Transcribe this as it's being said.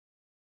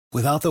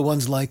Without the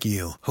ones like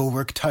you, who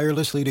work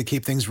tirelessly to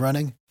keep things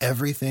running,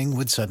 everything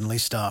would suddenly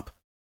stop.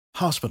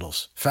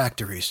 Hospitals,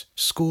 factories,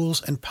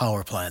 schools, and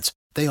power plants,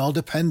 they all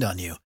depend on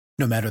you.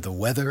 No matter the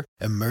weather,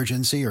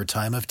 emergency, or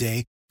time of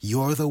day,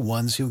 you're the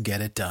ones who get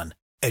it done.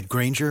 At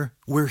Grainger,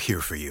 we're here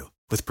for you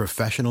with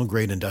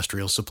professional-grade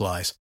industrial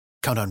supplies.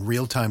 Count on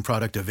real-time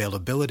product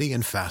availability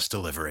and fast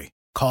delivery.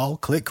 Call,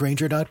 click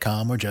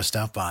Grainger.com, or just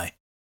stop by.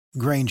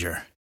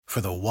 Grainger, for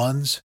the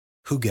ones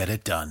who get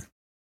it done.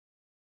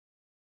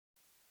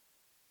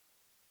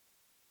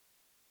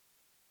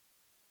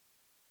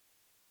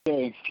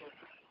 Okay.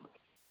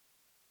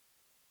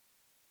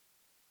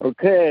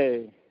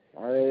 Okay.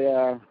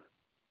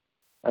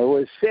 I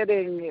was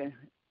sitting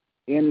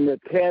in the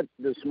tent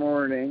this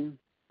morning,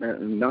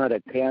 not a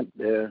tent,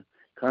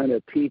 kind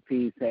of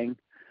teepee thing,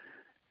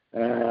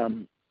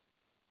 and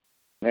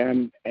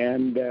a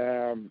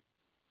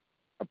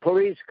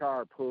police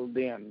car pulled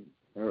in,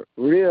 a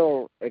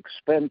real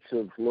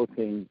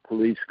expensive-looking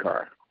police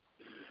car,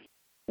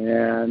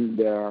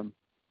 and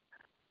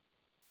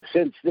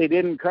since they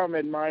didn't come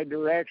in my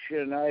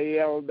direction, I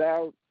yelled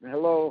out,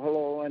 "Hello,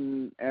 hello,"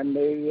 and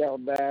they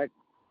yelled back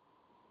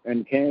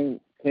and came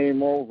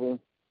over,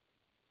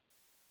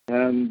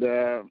 and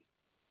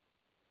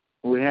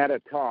we had a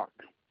talk.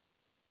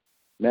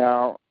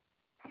 Now,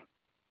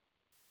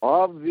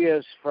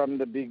 obvious from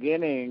the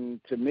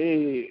beginning to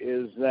me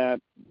is that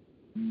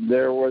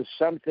there was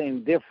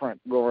something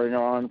different going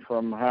on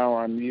from how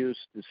I'm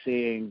used to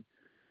seeing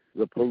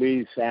the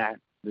police act.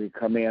 They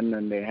come in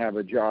and they have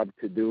a job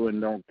to do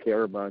and don't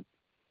care about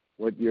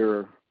what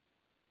your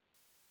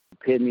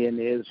opinion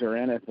is or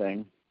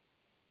anything.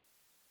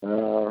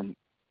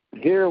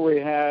 Here we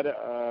had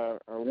a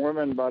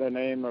woman by the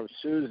name of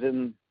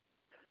Susan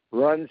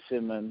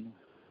Runciman,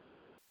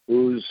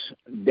 whose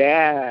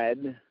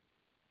dad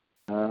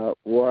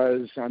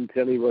was,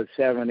 until he was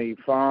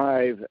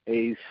 75,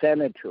 a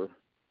senator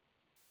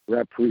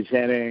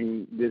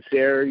representing this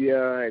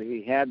area.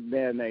 He had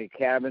been a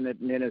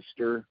cabinet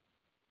minister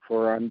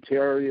for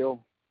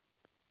Ontario,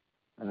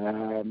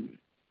 and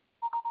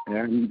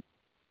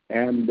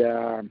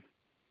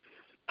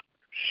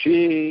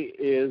she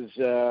is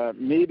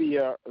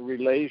media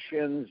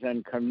relations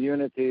and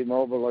community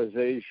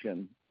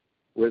mobilization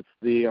with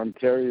the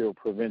Ontario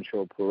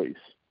Provincial Police.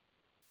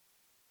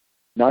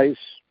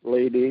 Nice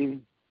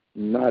lady,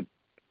 not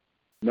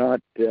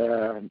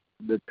the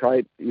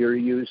type you're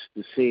used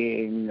to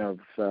seeing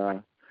of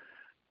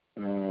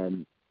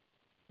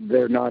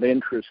they're not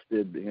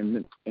interested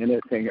in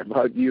anything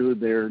about you.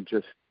 They're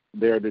just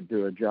there to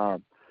do a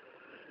job.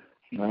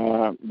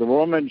 The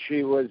woman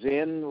she was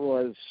in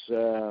was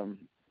a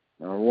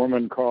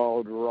woman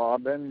called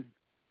Robin.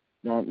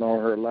 Don't know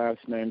her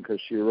last name because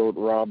she wrote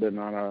Robin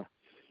on a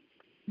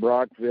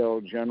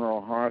Brockville General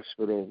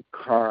Hospital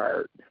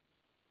card.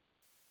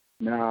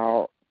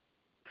 Now,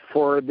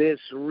 for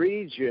this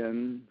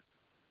region,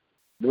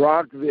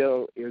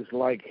 Brockville is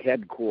like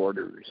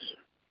headquarters.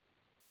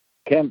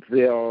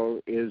 Kempville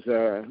is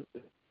a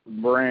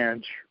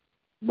branch.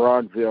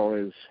 Brockville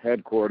is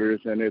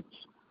headquarters, and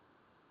it's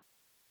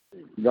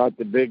got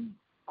the big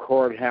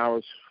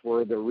courthouse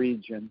for the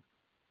region.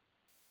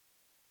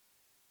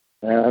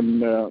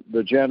 And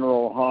the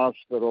General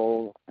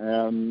Hospital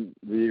and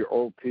the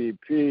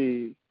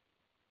OPP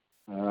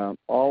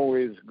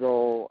always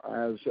go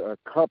as a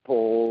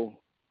couple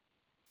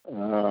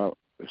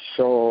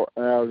so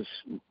as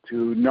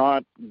to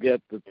not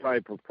get the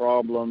type of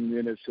problem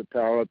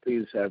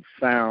municipalities have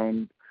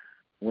found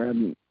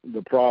when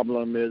the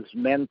problem is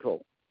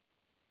mental.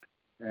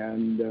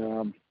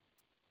 And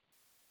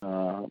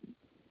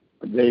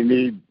they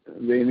need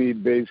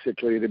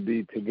basically to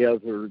be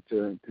together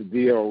to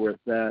deal with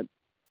that.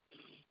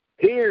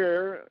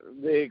 Here,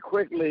 they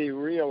quickly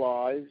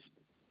realized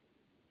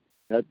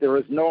that there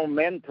is no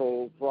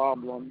mental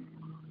problem.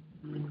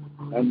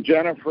 And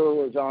Jennifer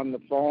was on the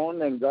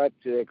phone and got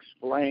to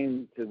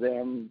explain to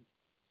them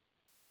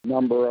a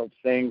number of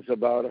things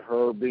about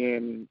her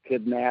being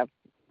kidnapped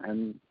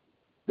and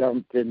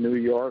dumped in New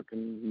York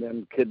and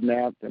then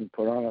kidnapped and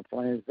put on a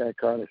plane, that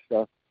kind of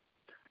stuff.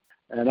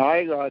 And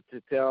I got to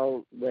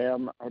tell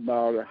them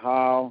about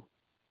how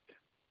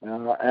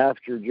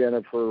after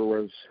Jennifer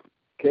was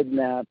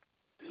kidnapped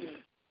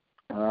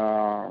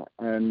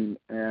and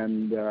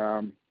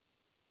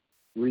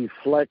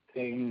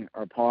reflecting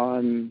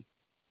upon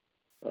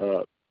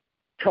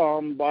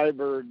Tom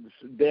Byberg's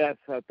death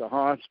at the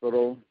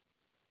hospital,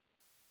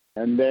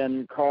 and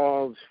then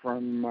calls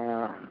from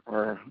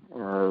or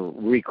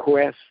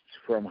requests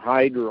from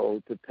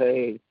Hydro to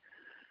pay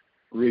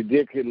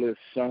ridiculous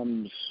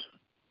sums.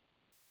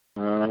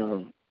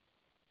 In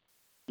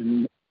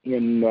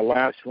the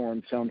last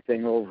one,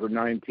 something over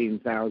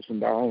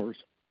 $19,000,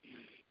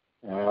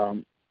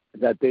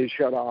 that they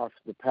shut off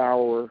the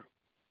power,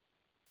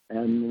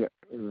 and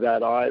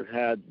that I've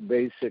had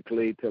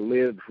basically to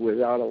live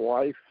without a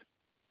wife,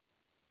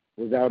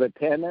 without a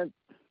tenant,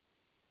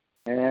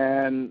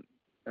 and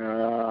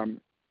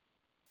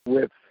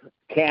with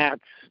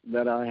cats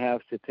that I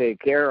have to take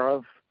care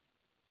of,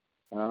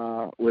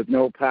 with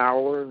no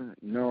power,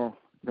 no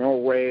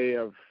way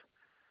of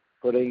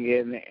putting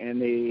in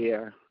any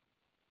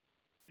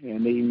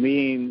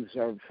means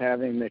of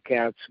having the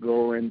cats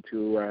go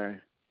into a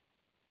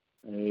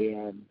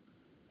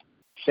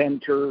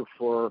center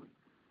for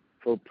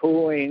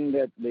pooing,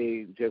 that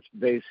they just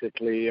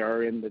basically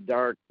are in the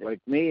dark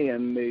like me,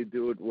 and they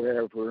do it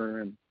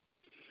wherever. And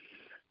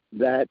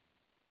that,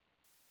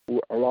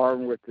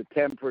 along with the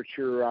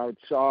temperature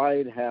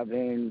outside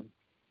having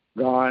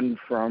gone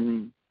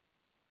from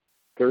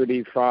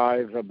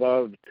 35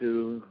 above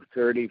to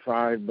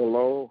 35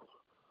 below,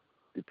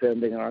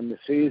 depending on the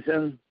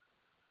season,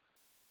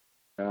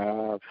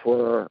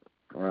 for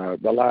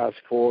the last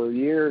 4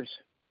 years,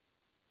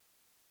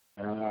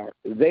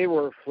 they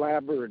were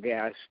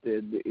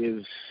flabbergasted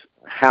is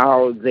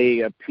how they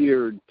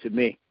appeared to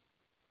me.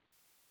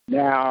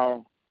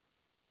 Now,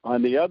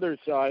 on the other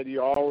side,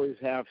 you always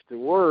have to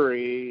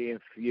worry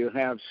if you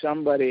have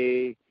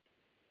somebody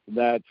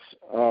that's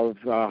of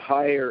a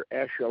higher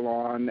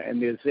echelon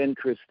and is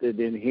interested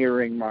in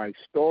hearing my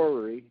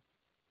story,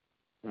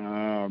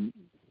 and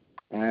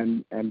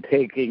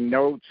taking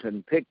notes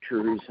and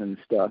pictures and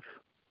stuff.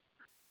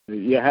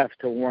 You have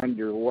to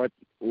wonder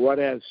what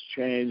has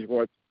changed,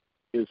 what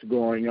is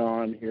going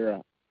on here,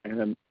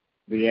 and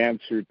the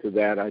answer to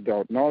that I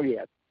don't know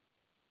yet.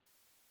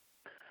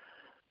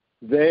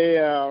 They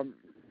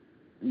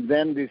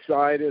then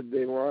decided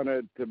they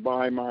wanted to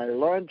buy my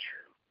lunch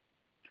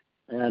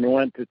and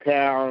went to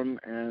town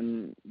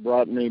and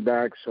brought me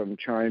back some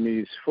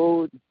Chinese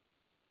food.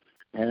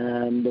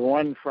 And the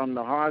one from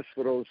the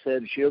hospital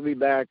said she'll be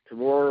back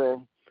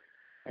tomorrow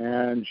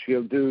and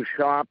she'll do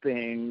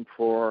shopping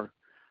for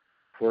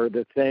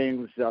the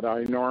things that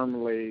I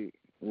normally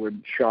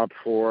would shop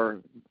for,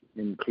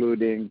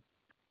 including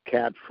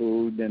cat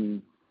food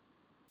and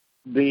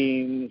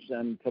beans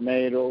and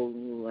tomato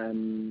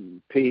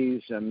and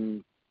peas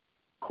and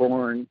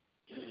corn,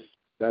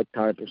 that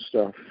type of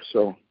stuff.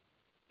 So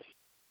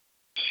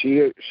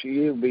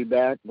she'll be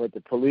back, but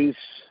the police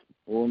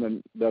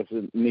woman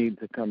doesn't need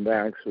to come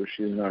back, so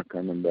she's not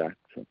coming back.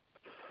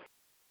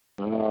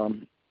 So,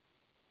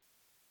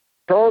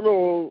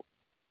 total,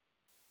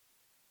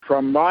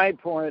 from my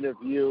point of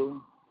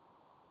view,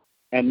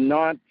 and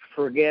not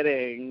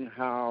forgetting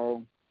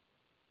how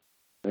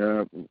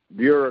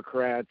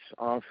bureaucrats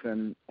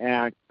often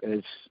act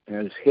as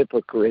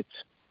hypocrites,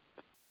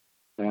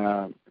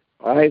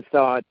 I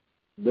thought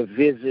the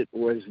visit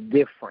was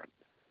different.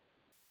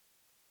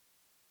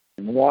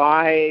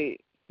 Why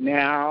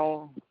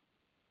now?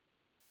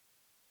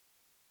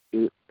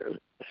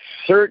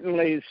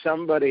 Certainly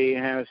somebody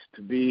has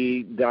to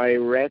be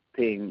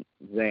directing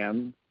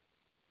them,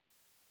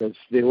 because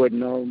they would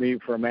know me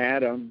from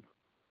Adam,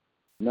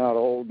 not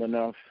old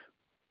enough.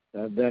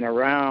 I've been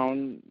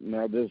around.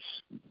 Now, this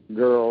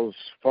girl's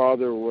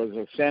father was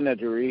a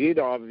senator. He'd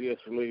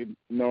obviously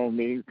know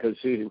me because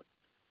he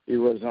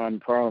was on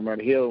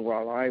Parliament Hill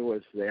while I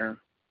was there.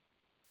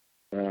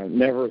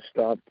 Never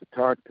stopped to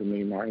talk to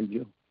me, mind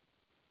you.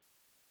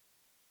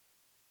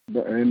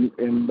 But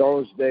in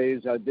those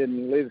days, I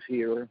didn't live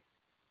here.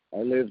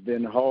 I lived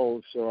in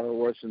Hull, so I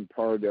wasn't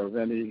part of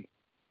any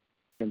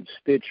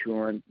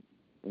constituent.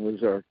 It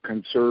was a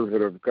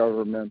conservative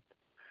government,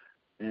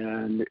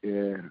 and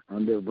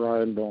under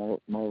Brian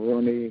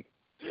Mulroney,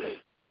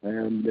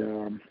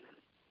 and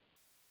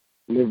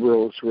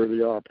Liberals were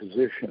the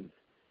opposition.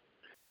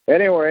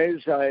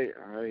 Anyways, I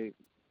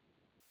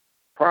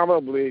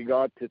probably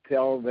got to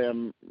tell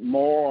them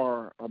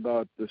more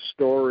about the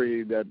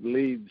story that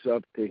leads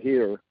up to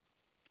here,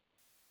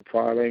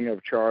 filing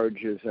of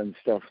charges and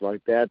stuff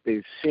like that.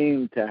 They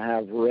seem to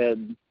have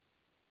read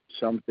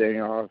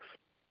something off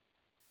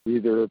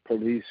either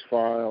police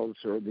files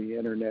or the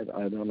internet,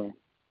 I don't know.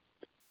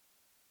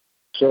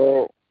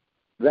 So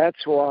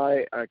that's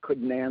why I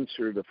couldn't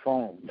answer the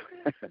phone.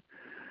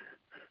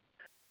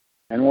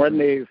 And when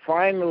they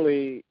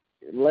finally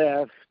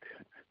left,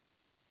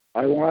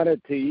 I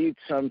wanted to eat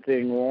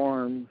something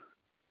warm,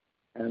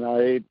 and I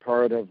ate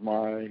part of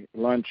my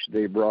lunch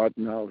they brought,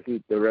 and I'll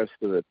eat the rest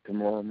of it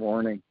tomorrow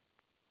morning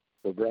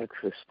for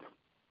breakfast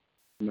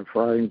in the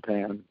frying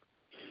pan.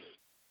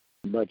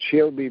 But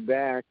she'll be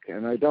back,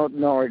 and I don't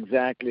know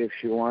exactly if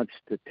she wants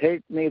to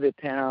take me to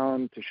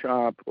town to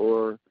shop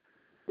or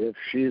if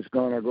she's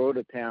going to go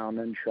to town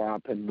and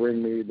shop and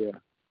bring me the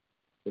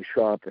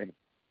shopping.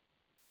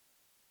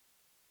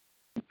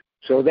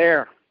 So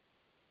there.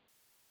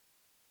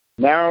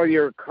 Now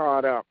you're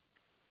caught up.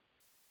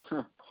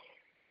 So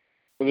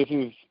this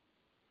is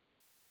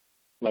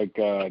like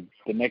the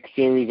next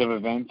series of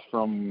events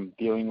from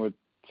dealing with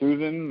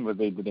Susan?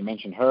 Did they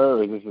mention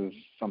her, or this is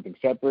something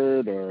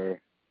separate, or?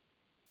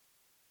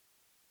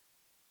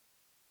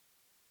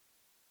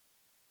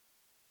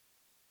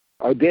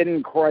 I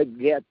didn't quite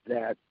get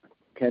that.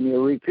 Can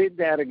you repeat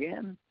that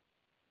again?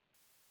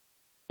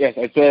 Yes,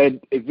 I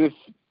said, is this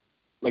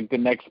like the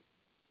next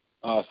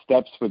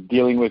steps with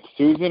dealing with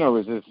Susan, or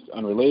was this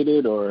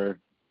unrelated, or?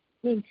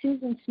 You mean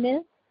Susan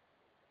Smith?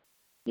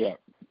 Yeah.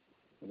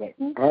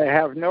 I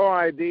have no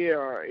idea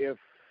if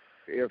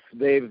if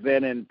they've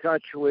been in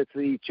touch with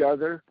each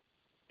other,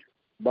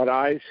 but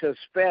I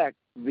suspect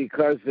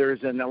because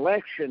there's an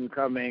election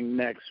coming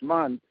next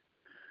month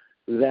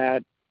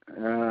that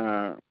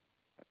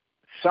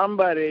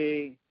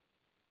somebody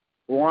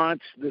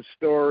wants the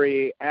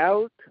story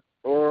out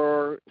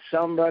or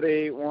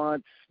somebody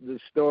wants the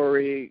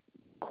story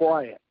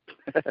quiet.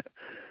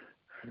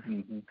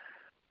 Mm-hmm.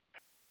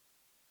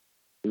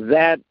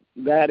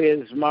 That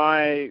is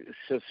my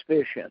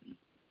suspicion.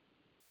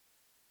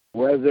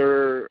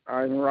 Whether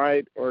I'm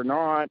right or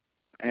not,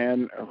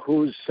 and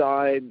whose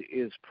side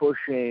is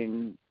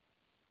pushing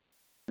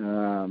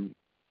them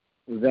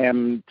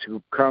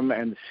to come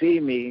and see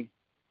me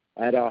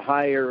at a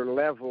higher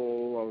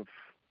level of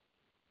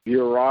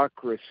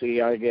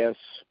bureaucracy, I guess,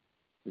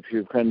 if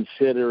you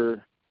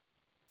consider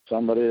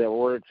somebody that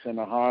works in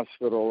a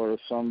hospital or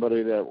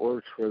somebody that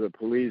works for the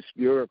police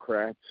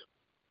bureaucrats.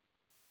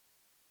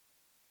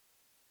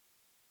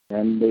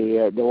 And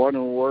the one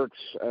who works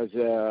as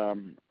a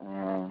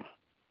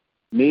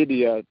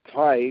media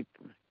type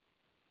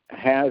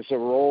has a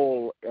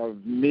role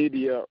of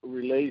media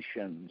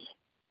relations.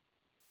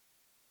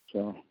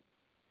 So,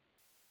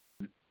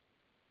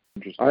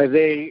 are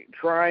they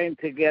trying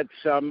to get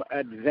some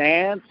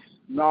advanced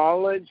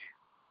knowledge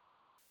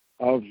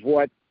of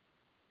what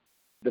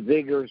the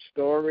bigger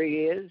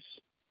story is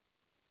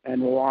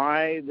and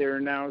why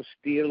they're now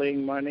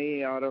stealing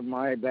money out of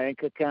my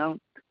bank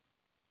account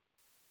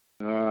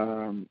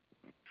from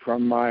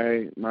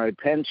my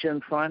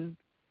pension fund?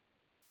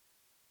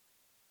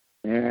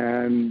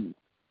 And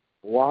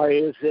why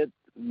is it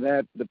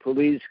that the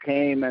police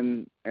came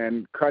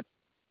and cut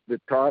the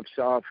tops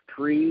off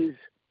trees,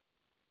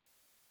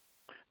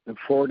 the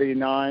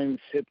 49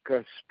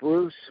 Sitka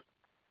spruce?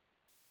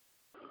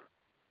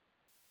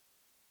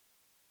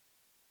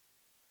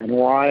 And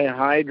why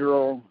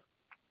Hydro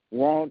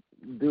won't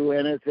do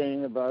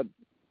anything about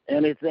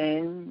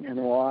anything, and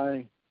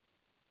why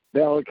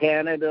Bell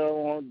Canada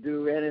won't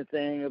do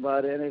anything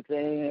about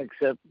anything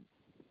except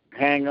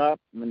hang up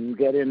and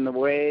get in the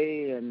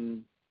way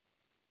and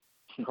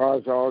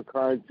cause all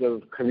kinds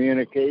of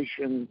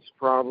communications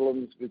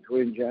problems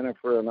between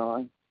Jennifer and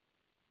I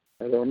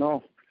don't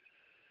know.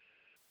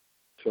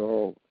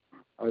 So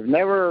I've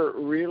never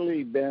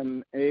really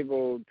been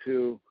able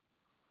to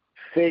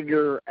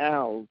figure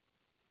out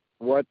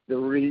what the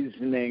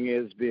reasoning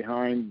is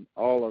behind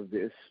all of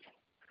this,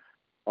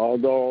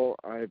 although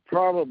I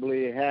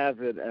probably have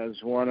it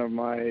as one of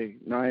my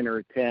 9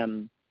 or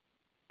 10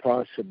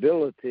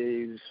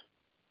 possibilities,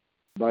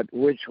 but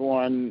which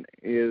one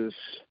is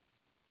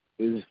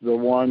the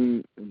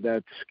one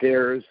that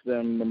scares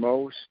them the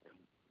most,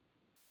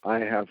 I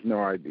have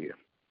no idea.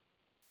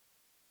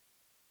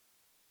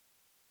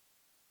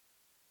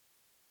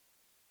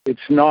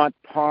 It's not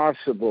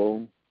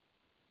possible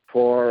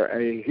for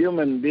a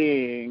human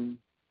being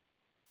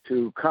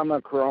to come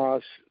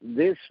across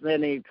this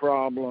many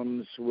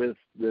problems with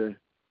the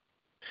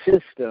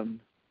system,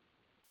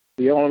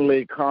 the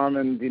only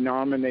common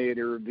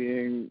denominator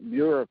being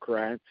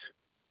bureaucrats,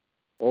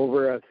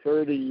 over a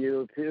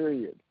 30-year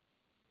period.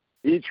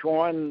 Each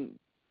one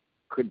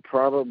could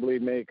probably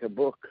make a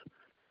book.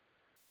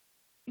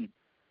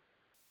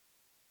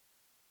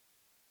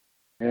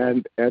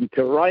 And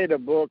to write a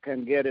book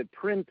and get it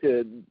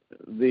printed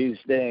these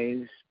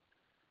days,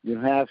 you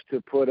have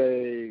to put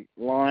a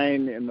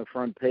line in the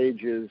front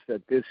pages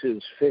that this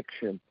is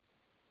fiction.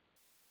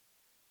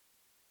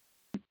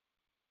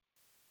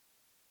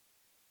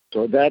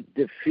 So that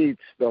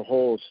defeats the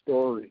whole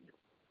story.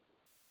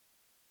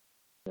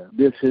 Yeah.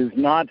 This is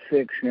not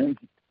fiction.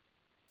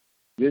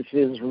 This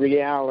is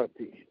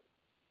reality.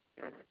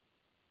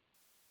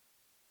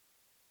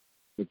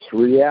 It's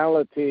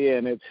reality,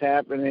 and it's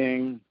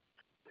happening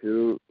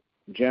to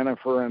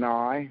Jennifer and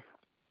I,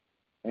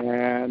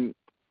 and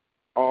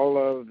all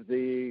of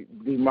the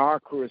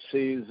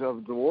democracies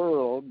of the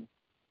world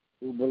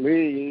who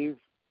believe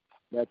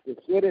that the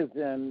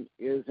citizen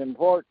is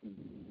important.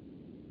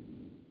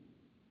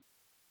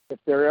 If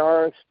there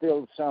are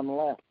still some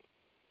left.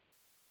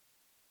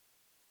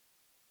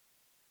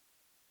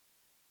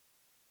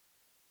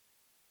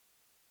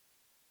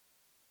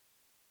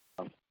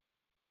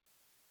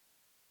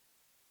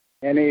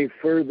 Any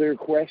further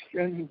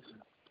questions?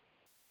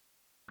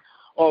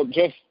 Oh,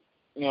 just,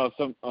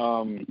 some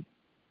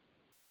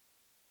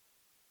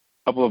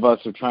couple of us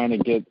are trying to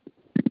get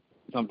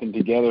something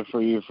together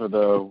for you for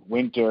the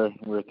winter.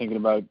 We're thinking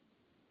about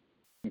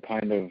some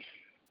kind of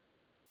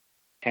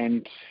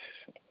tent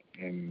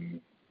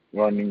and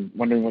wondering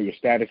what your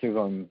status is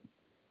on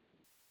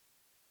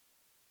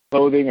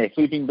clothing or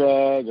sleeping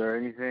bag or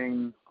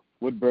anything.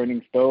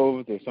 Wood-burning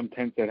stoves. There's some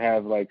tents that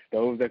have like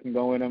stoves that can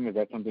go in them. Is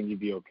that something you'd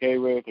be okay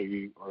with,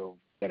 or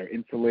that are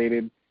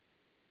insulated?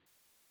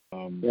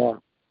 Yeah.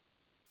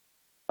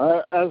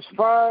 As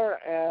far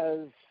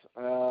as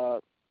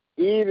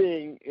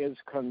eating is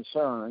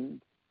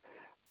concerned,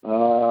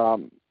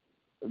 the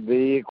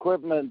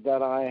equipment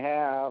that I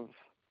have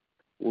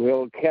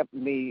will keep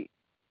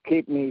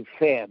me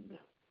fed.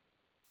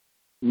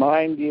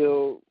 Mind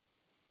you,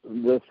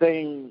 the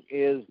thing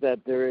is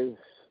that there is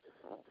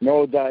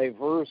no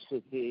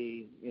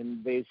diversity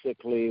in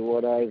basically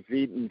what I've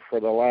eaten for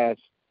the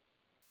last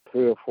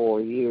 3 or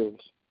 4 years.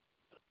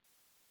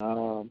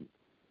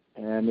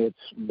 And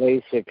it's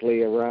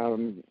basically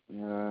around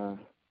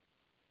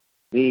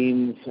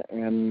beans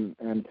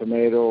and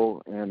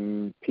tomato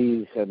and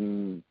peas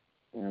and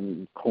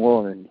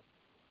corn.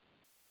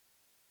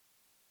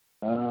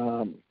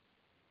 A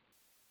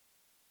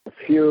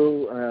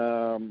few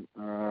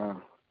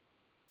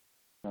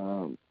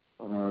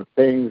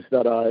things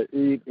that I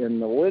eat in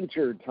the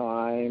winter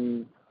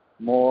time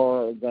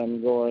more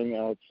than going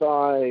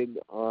outside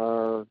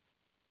are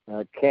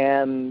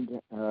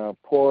canned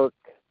pork,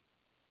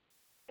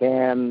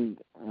 canned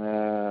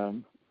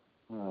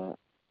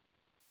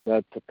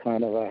that's a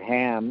kind of a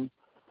ham,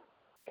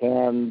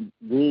 canned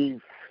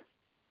beef,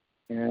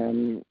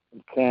 and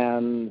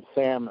canned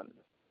salmon.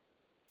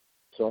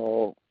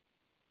 So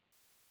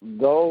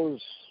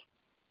those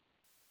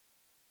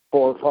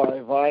 4 or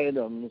 5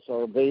 items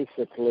are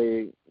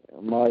basically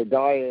my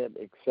diet,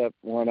 except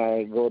when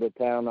I go to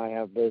town I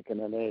have bacon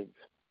and eggs,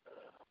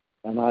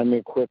 and I'm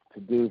equipped to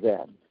do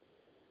that.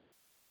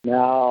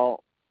 Now,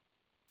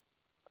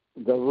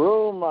 the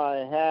room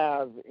I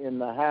have in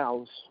the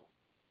house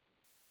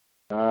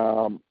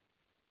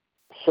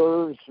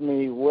serves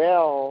me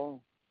well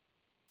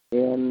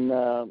in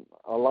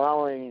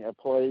allowing a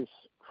place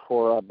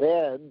for a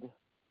bed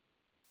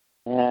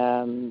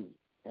and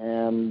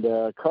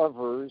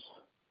covers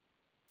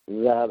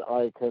that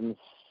I can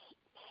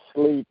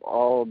sleep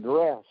all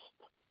dressed.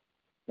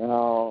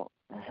 Now,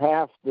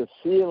 half the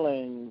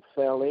ceiling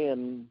fell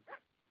in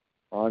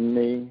on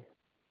me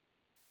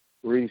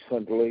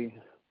recently,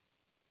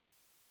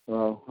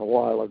 a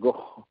while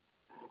ago,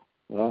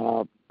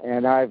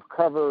 and I've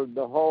covered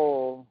the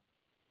hole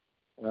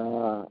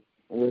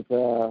with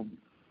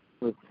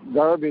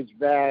garbage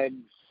bags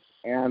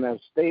and a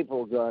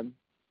staple gun,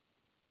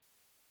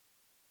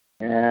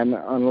 and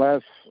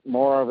unless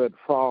more of it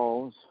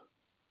falls,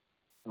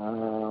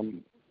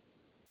 I'm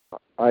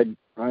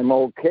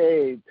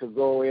okay to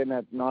go in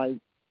at night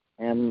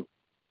and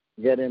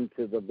get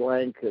into the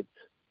blankets.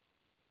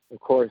 Of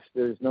course,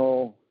 there's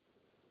no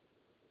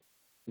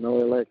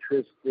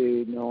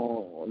electricity,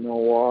 no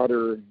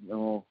water,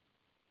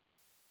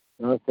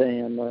 nothing.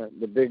 And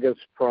the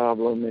biggest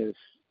problem is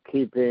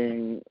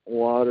keeping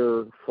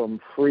water from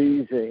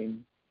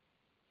freezing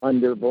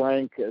under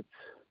blankets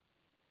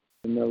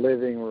in the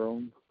living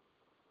room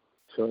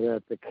so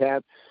that the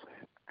cats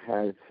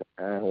have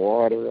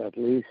water at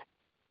least,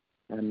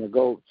 and the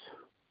goats.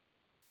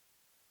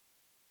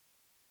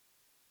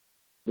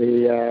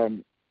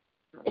 The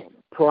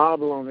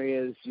problem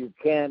is you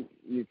can't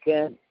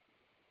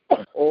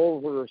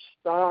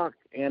overstock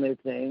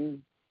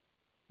anything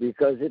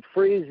because it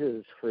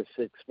freezes for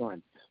 6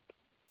 months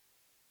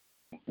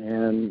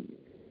and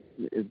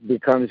it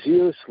becomes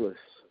useless.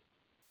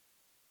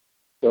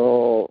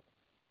 So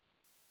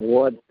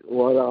what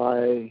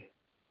I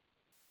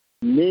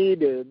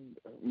needed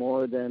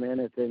more than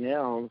anything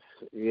else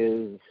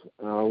is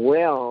a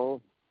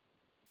well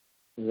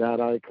that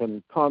I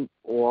can pump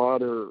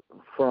water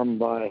from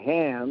by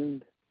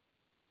hand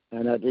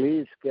and at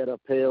least get a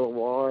pail of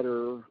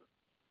water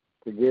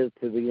to give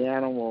to the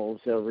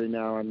animals every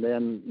now and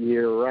then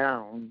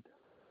year-round,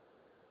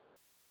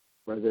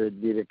 whether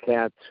it be the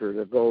cats or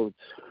the goats.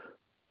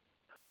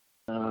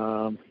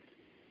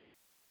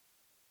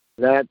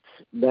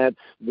 That's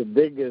the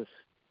biggest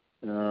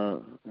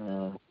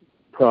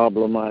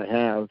problem I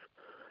have.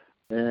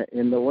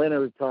 In the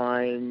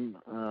wintertime,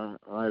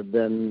 I've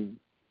been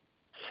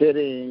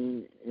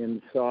sitting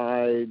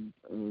inside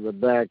the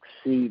back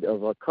seat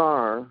of a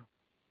car,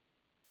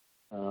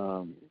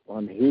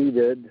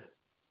 unheated,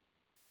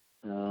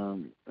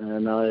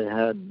 and I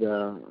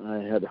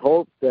had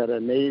hoped that a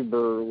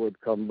neighbor would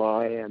come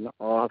by and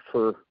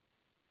offer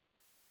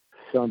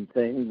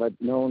something, but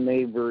no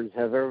neighbors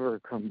have ever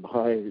come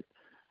by,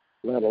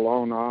 let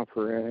alone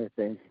offer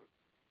anything.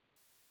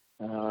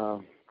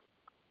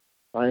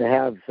 I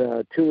have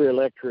 2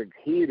 electric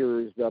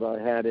heaters that I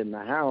had in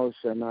the house,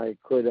 and I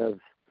could have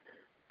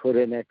put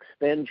an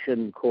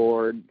extension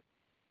cord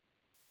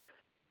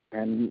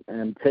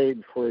and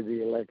paid for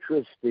the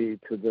electricity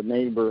to the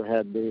neighbor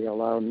had they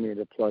allowed me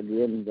to plug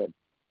in, but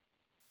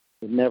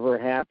it never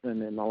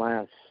happened in the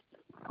last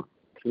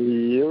 3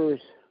 years.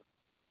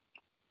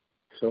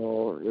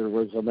 So it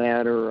was a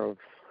matter of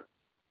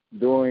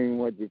doing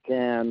what you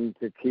can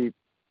to keep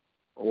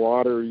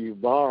water you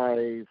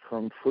buy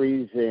from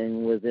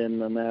freezing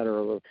within a matter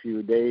of a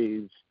few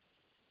days.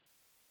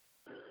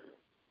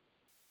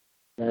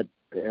 That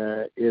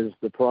is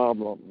the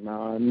problem.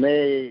 Now, I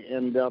may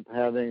end up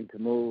having to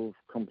move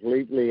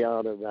completely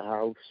out of the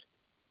house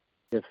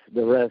if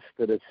the rest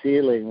of the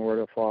ceiling were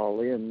to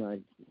fall in.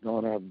 I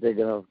don't have big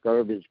enough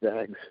garbage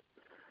bags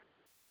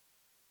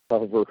to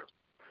cover.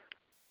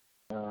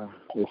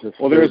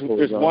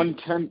 There's one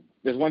tent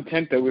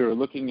that we were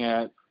looking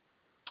at.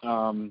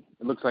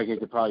 It looks like it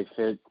could probably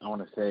fit, I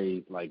want to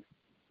say, like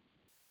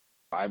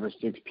 5 or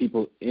 6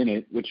 people in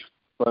it, which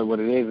But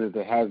what it is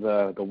it has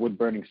a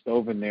wood-burning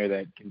stove in there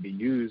that can be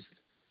used,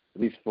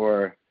 at least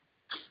for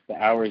the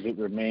hours it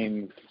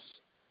remains.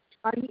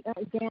 Are you,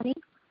 Danny?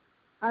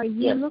 Are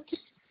you Yes. looking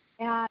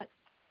at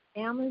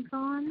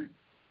Amazon?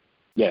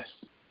 Yes.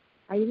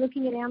 Are you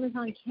looking at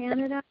Amazon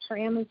Canada or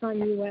Amazon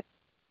US?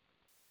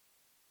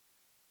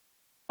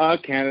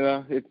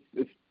 Canada. It's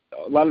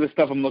a lot of the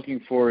stuff I'm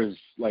looking for is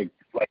like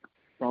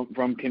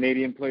from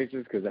Canadian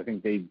places because I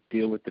think they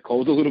deal with the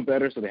cold a little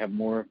better, so they have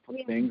more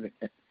things.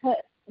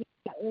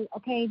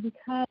 Okay,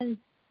 because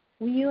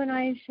you and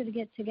I should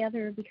get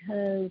together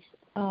because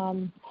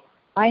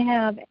I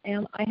have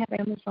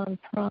Amazon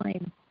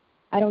Prime.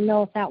 I don't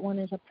know if that one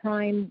is a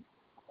Prime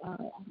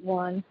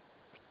one.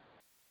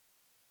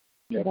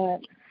 Yeah.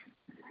 But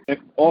And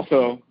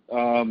also,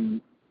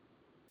 one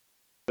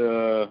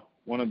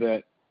of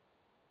the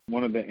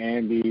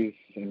Andys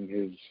and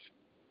his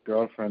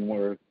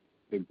girlfriend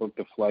they booked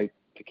a flight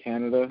to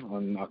Canada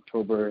on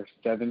October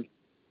 7th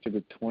to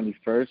the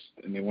 21st,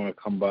 and they want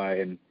to come by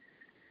and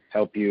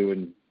help you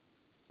and,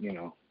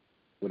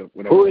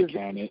 whatever they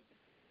can.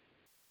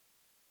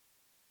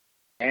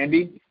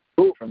 Andy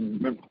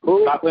from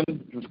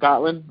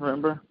Scotland,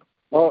 remember?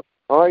 Oh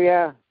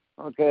yeah.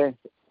 Okay.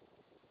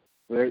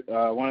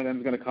 One of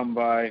them's going to come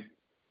by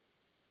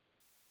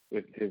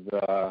with his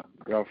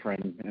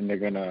girlfriend, and they're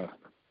going to,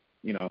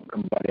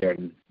 come by there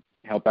and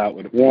help out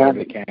with whatever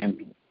they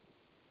can.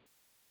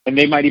 And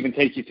they might even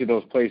take you to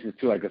those places,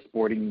 too, like a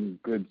sporting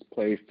goods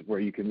place where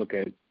you can look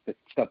at the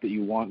stuff that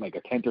you want, like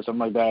a tent or something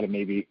like that, and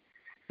maybe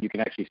you can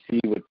actually see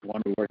which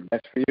one would work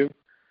best for you.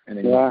 And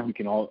then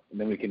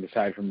we can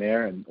decide from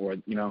there.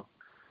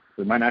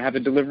 We might not have to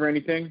deliver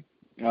anything.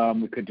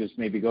 We could just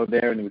maybe go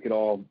there, and then we could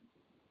all,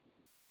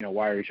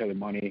 wire each other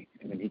money,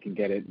 and then he can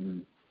get it,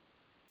 and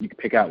you can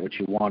pick out what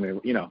you want,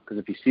 because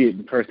if you see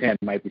it firsthand,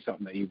 it might be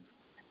something that you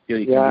feel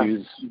you can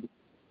use.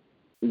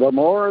 The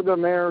more, the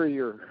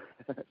merrier.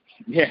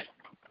 Yeah.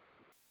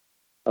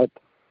 At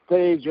the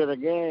stage of the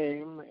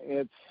game,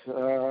 it's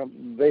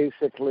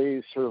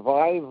basically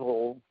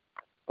survival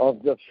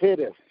of the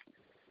fittest.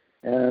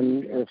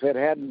 And if it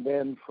hadn't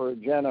been for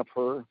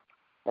Jennifer,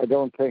 I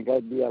don't think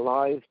I'd be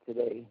alive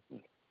today.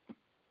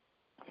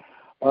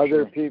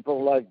 Other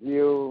people like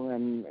you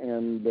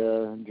and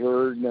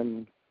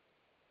Jordan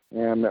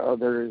and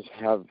others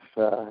have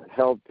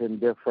helped in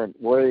different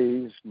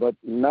ways, but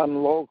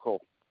none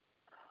local.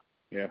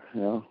 Yeah.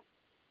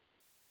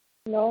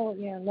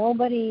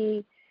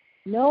 Nobody,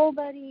 none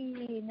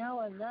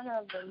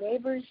of the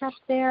neighbors up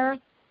there,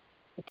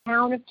 the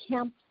town of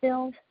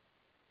Kempsville,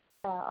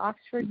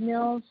 Oxford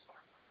Mills,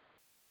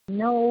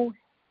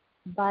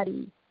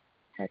 nobody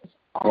has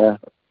offered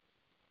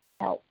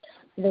help.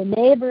 The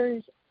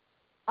neighbors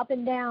up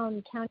and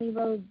down County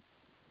Road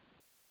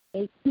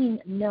 18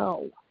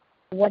 know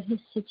what his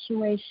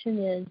situation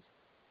is.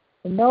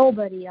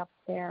 Nobody up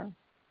there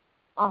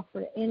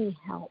offered any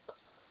help.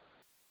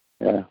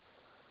 Yeah.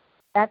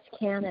 That's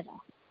Canada.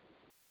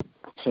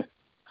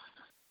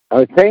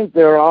 I think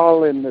they're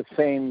all in the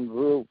same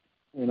group.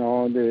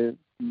 There's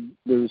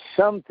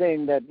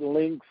something that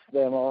links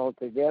them all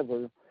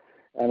together.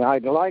 And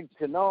I'd like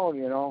to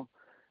know,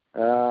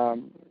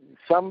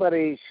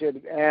 somebody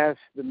should ask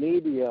the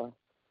media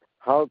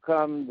how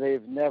come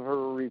they've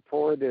never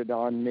reported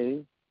on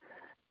me.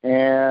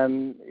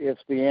 And if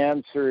the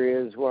answer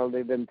is, well,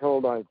 they've been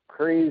told I'm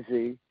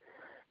crazy,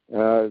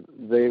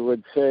 they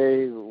would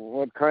say,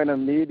 what kind of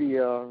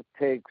media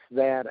takes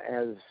that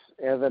as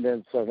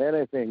evidence of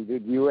anything?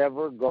 Did you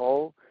ever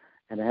go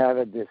and have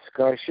a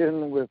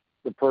discussion with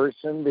the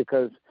person?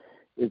 Because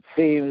it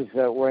seems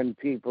that when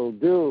people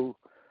do,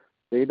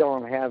 they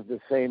don't have the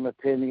same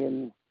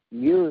opinion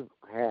you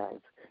have,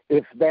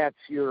 if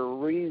that's your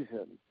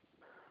reason.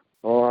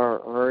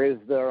 Or is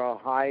there a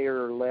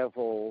higher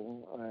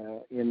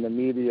level in the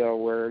media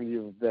where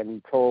you've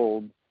been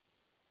told,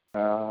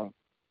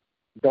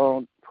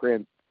 don't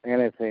print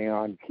anything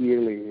on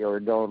Keeley or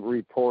don't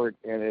report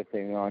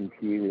anything on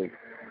Keeley?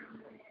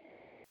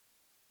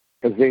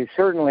 Because they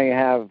certainly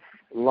have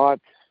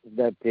lots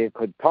that they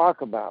could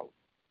talk about.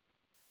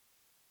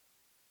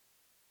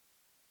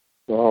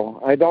 So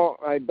I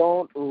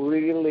don't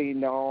really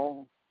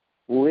know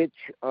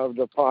which of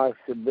the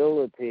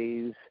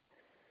possibilities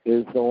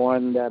is the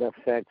one that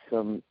affects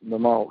them the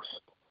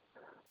most.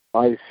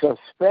 I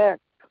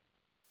suspect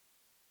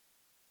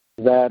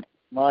that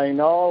my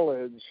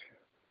knowledge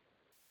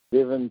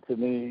given to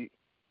me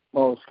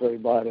mostly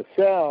by the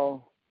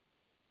cell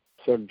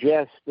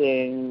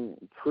suggesting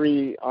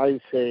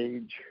pre-Ice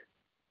Age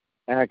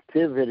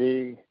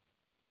activity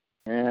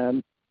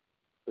and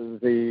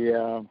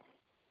the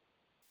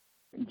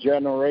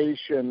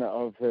generation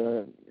of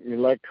the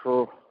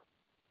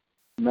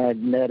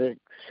electromagnetic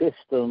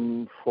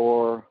system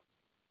for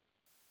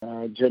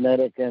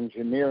genetic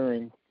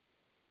engineering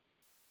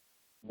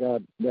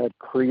that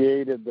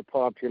created the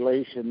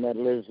population that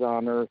lives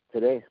on Earth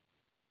today.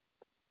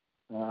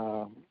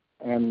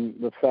 And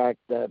the fact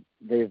that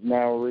they've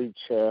now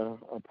reached a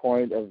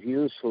point of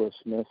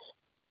uselessness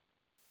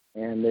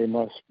and they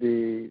must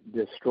be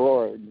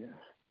destroyed.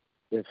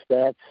 if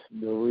that's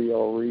the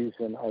real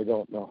reason, I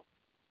don't know.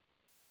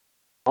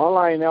 All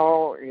I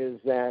know is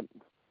that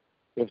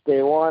if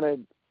they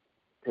wanted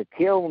to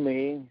kill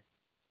me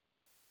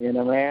in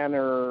a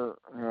manner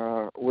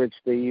which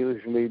they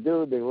usually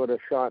do, they would have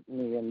shot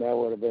me and that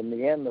would have been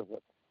the end of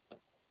it.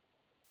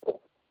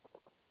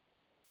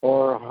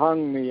 Or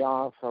hung me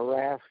off a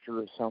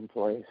rafter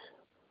someplace.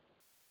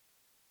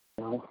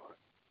 You know?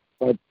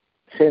 But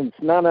since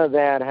none of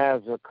that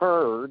has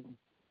occurred,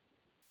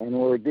 and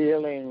we're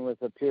dealing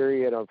with a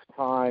period of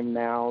time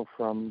now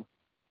from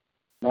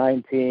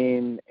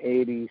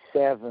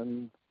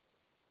 1987,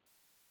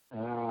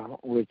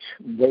 which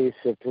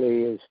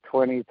basically is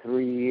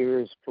 23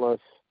 years plus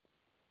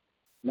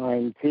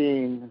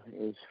 19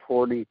 is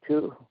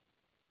 42,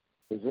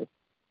 is it?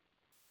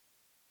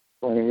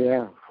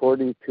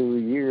 42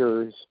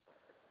 years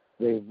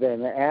they've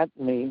been at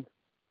me,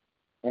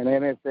 and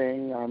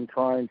anything I'm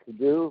trying to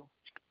do,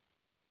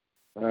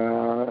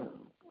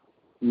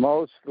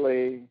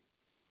 mostly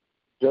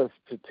just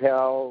to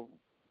tell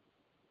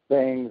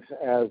things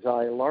as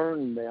I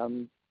learned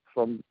them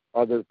from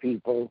other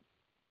people,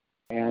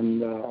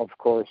 and of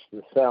course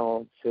the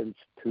cell since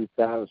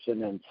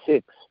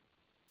 2006.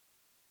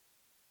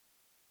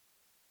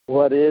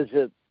 What is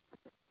it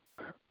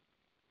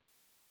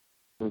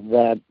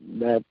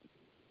that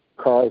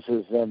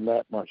causes them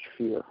that much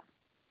fear?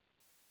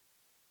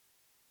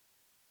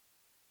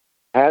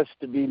 Has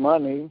to be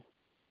money,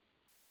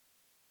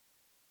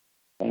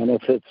 and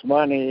if it's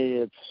money,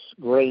 it's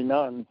gray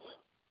nuns.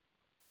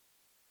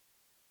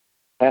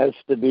 Has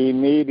to be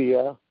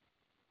media,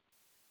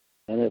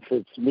 and if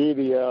it's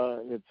media,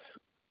 it's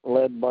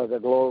led by the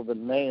Globe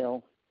and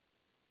Mail,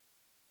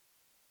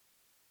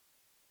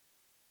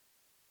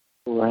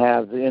 who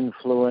have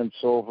influence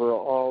over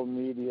all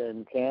media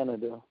in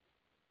Canada.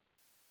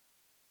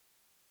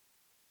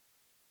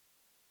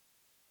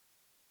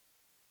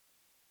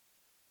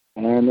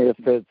 And if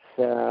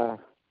it's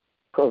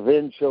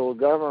provincial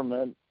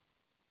government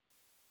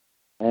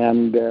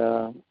and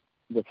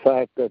the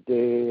fact that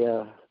they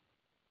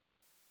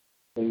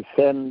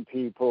send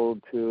people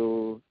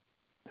to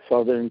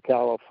Southern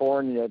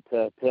California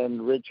to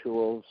attend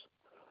rituals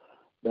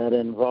that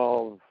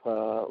involve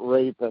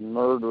rape and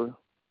murder,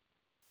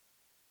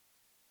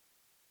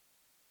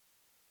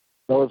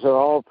 those are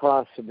all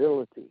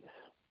possibilities.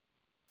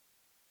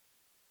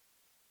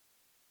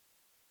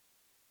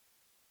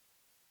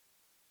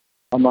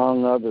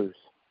 Among others.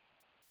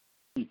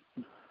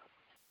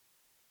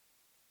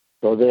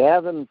 So they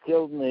haven't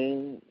killed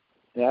me,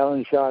 they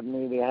haven't shot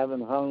me, they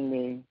haven't hung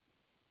me.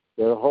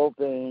 They're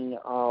hoping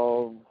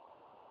I'll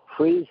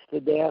freeze to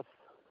death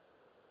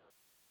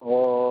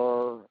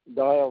or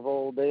die of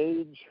old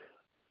age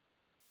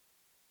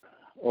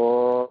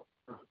or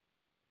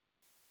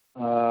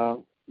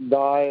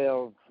die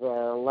of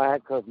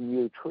lack of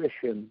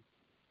nutrition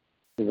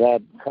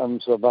that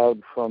comes about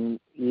from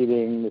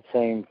eating the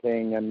same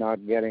thing and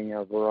not getting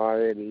a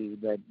variety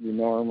that you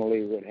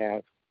normally would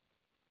have.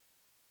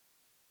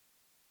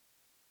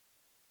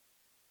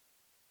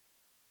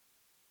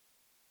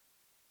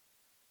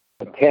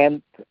 A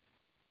tent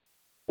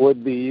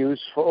would be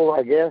useful,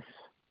 I guess.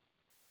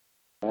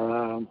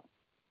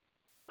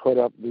 Put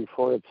up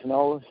before it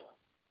snows.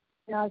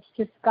 No, it's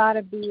just got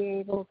to be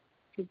able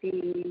to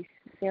be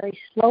very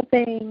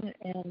sloping,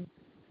 and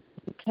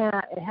you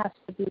can't. It has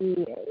to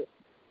be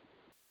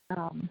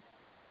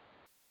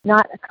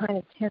not a kind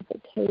of tent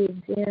that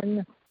caves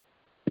in.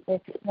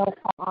 If snow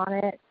fall on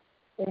it,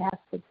 it has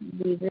to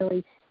be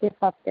really stiff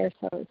up there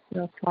so the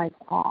snow slides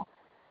off.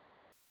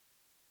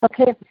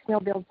 Okay, if the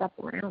snow builds up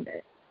around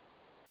it.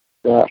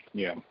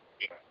 Yeah.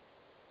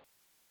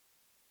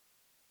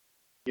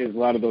 There's a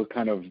lot of those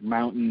kind of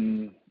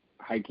mountain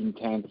hiking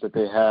tents that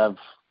they have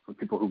for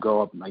people who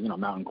go up, like,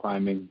 mountain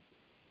climbing.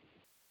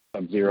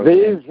 Sub-zero.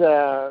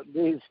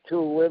 These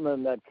two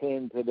women that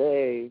came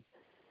today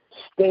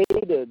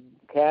stated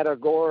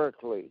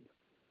categorically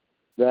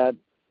that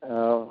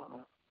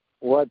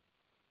what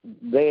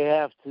they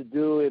have to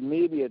do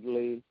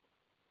immediately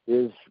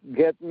is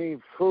get me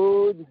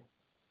food,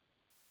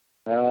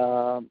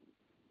 a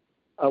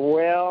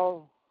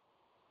well,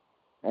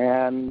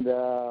 and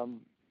a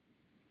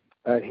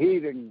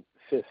heating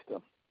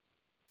system.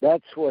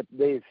 That's what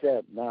they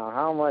said. Now,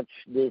 how much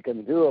they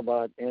can do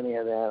about any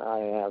of that, I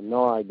have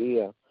no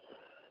idea.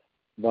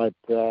 But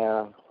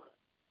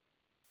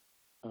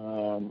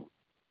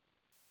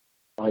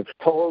I've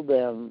told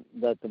them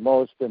that the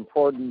most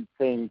important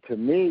thing to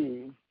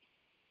me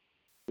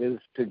is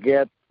to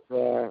get,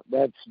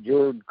 that's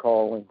Jude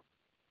calling.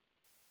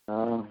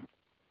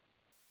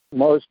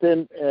 Most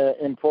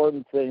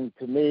important thing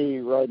to me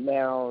right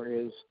now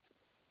is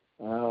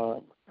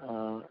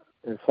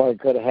if I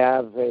could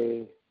have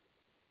a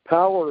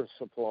power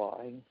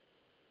supply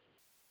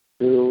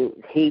to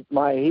heat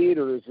my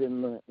heaters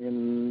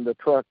in the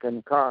truck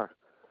and car.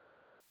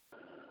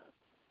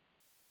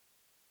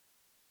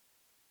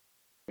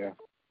 Yeah,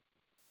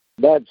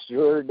 that's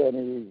Jude,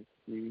 and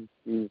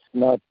he's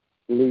not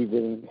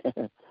leaving.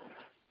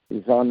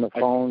 He's on the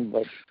phone,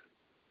 but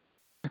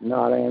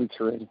not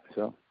answering.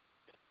 So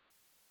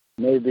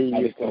Maybe I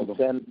you just told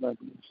can him. send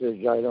a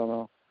message. I don't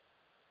know.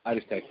 I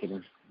just texted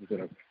him. He said,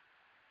 okay.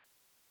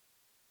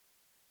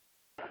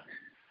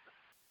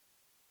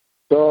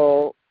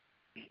 So,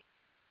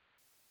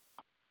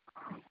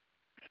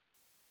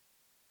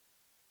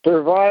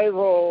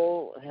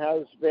 survival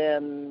has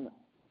been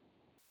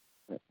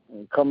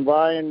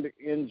combined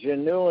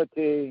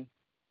ingenuity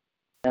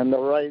and the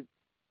right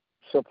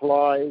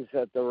supplies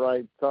at the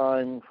right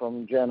time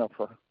from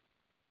Jennifer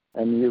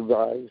and you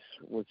guys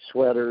with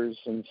sweaters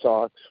and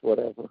socks,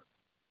 whatever.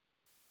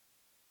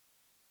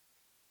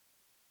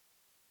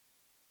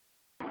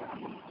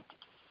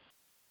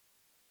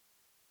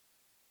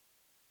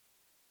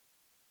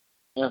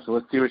 Yeah, so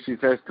let's see what she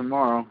says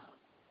tomorrow.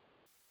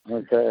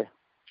 Okay.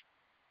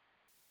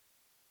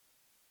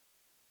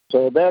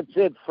 So that's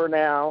it for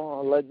now.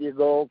 I'll let you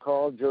go.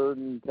 Call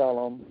Jordan and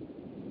tell him.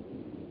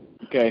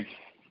 Okay.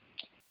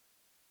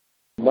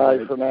 Bye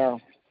for now.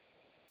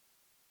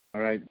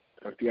 All right.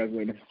 Talk to you guys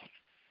later.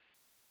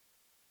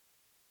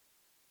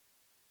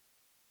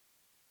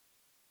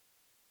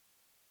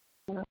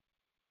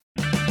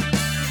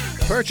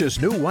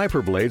 Purchase new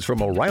wiper blades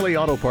from O'Reilly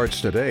Auto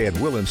Parts today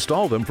and we'll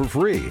install them for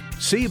free.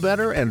 See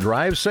better and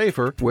drive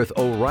safer with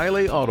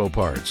O'Reilly Auto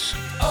Parts.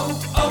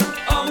 Oh,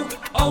 oh,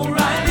 oh,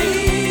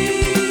 O'Reilly